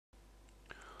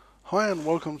Hi and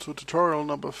welcome to tutorial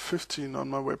number 15 on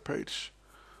my webpage.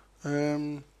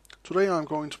 Today I'm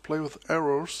going to play with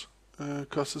arrows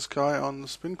because this guy on the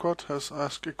spin quad has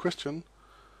asked a question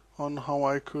on how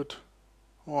I could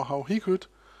or how he could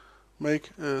make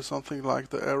something like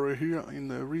the arrow here in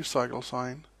the recycle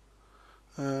sign.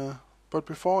 But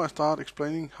before I start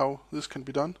explaining how this can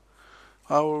be done,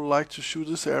 I would like to shoot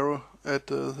this arrow at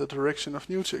the direction of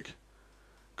new tick.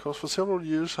 Because for several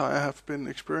years I have been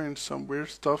experiencing some weird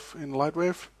stuff in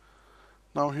Lightwave.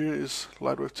 Now here is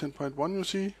Lightwave 10.1 you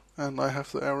see, and I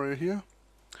have the arrow here.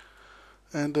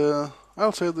 And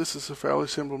I'll say this is a fairly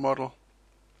simple model.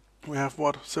 We have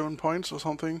 7 points or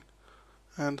something,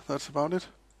 and that's about it.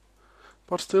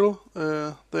 But still,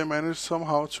 they managed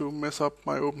somehow to mess up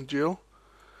my OpenGL.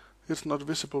 It's not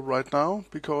visible right now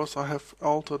because I have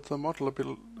altered the model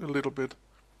a little bit.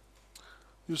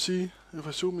 You see, if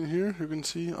I zoom in here, you can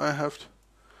see I have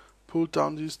pulled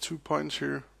down these 2 points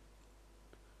here.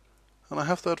 And I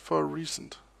have that for a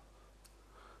reason.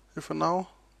 If I now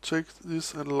take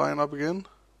this and line up again,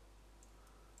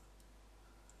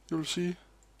 you'll see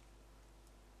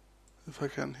if I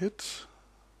can hit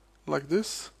like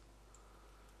this,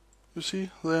 you see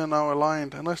they are now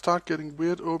aligned, and I start getting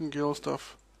weird OpenGL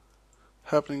stuff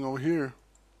happening over here.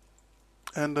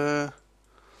 And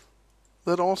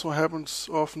that also happens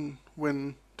often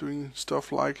when doing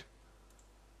stuff like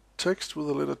text with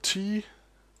the letter T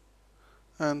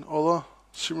and other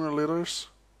similar letters.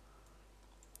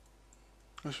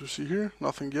 As you see here,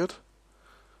 nothing yet.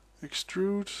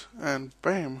 Extrude and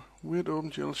bam, weird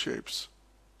OpenGL shapes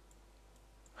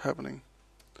happening.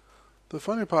 The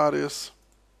funny part is,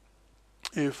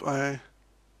 if I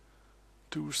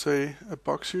do say a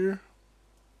box here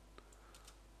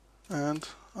and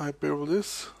I bevel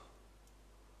this,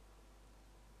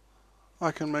 I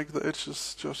can make the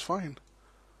edges just fine,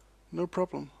 no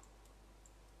problem.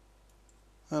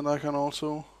 And I can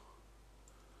also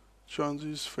join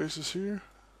these faces here,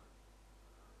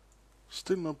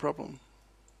 still no problem.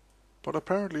 But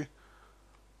apparently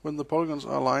when the polygons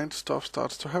are aligned, stuff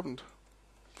starts to happen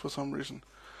for some reason.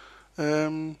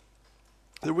 The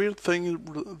weird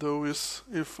thing though is,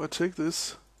 if I take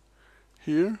this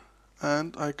here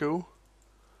and I go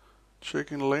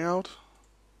checking layout,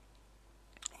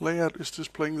 layout is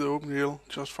displaying the OpenGL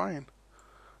just fine.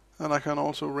 And I can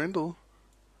also render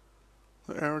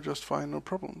the arrow just fine, no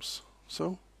problems.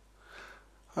 So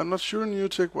I'm not sure in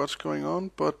NewTek what's going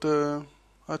on, but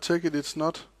I take it's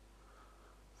not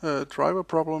a driver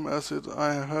problem, as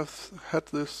I have had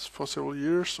this for several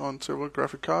years on several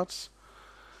graphic cards.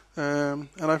 And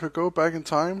if I go back in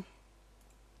time,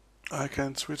 I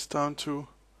can switch down to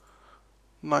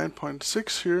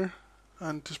 9.6 here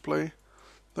and display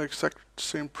the exact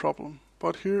same problem.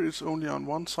 But here it's only on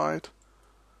one side.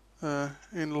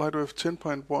 In Lightwave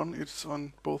 10.1 it's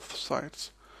on both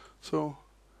sides. So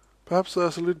perhaps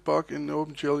there's a little bug in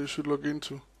OpenGL you should look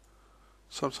into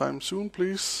sometime soon,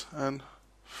 please, and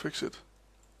fix it.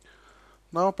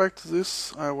 Now back to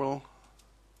this, I will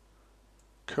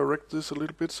correct this a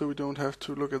little bit so we don't have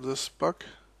to look at this bug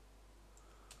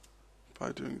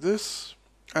by doing this.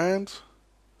 And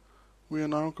we are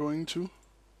now going to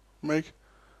make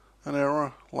an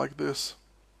arrow like this.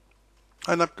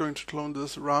 I'm not going to clone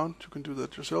this around, you can do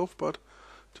that yourself, but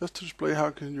just to display how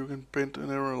you can bend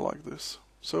an arrow like this.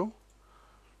 So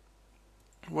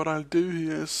what I'll do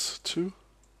here is to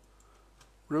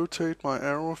rotate my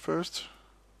arrow first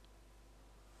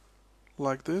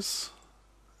like this,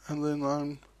 and then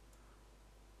I'll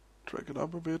drag it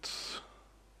up a bit.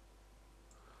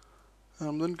 And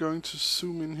I'm then going to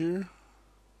zoom in here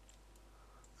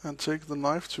and take the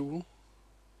knife tool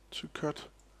to cut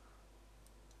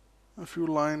a few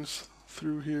lines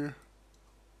through here,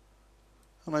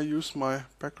 and I use my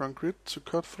background grid to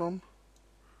cut from.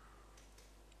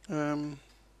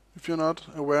 If you're not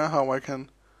aware how I can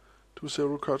do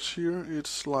several cuts here,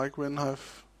 it's like when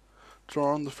I've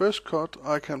drawn the first cut,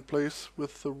 I can place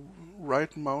with the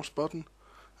right mouse button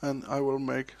and I will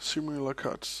make similar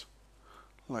cuts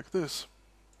like this.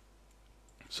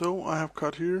 So I have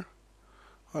cut here.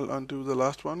 I'll undo the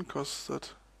last one because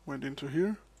that went into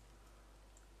here.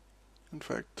 In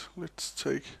fact, let's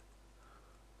take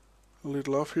a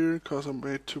little off here because I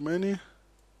made too many,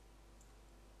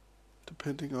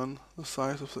 depending on the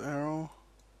size of the arrow.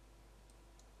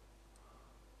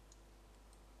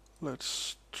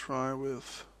 Let's try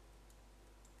with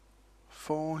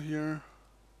 4 here.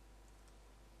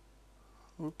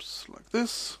 Oops, like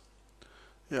this.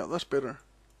 Yeah, that's better.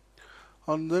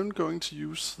 I'm then going to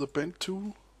use the bend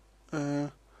tool,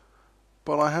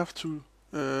 but I have to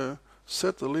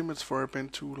set the limits for a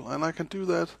bend tool, and I can do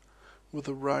that with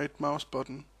the right mouse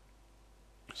button.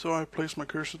 So I place my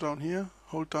cursor down here,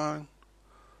 hold down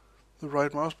the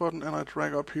right mouse button, and I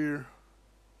drag up here.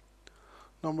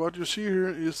 Now what you see here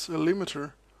is a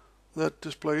limiter that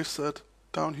displays that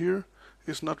down here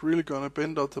is not really gonna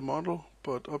bend out the model,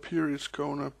 but up here it's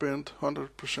gonna bend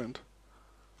 100%.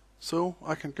 So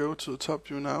I can go to the top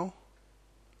view now,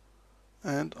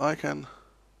 and I can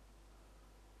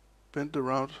bend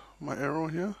around my arrow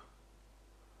here,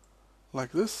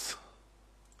 like this,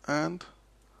 and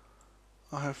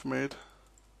I have made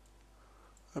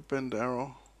a bend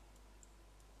arrow.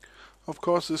 Of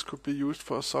course, this could be used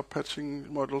for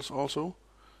sub-patching models also,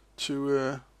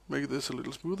 to make this a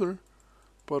little smoother,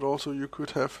 but also you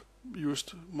could have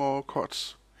used more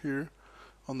cuts here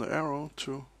on the arrow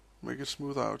to make it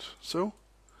smooth out. So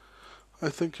I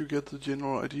think you get the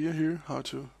general idea here how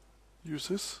to use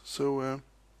this. So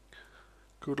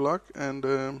good luck, and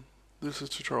this is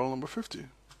tutorial number 50.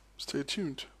 Stay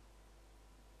tuned.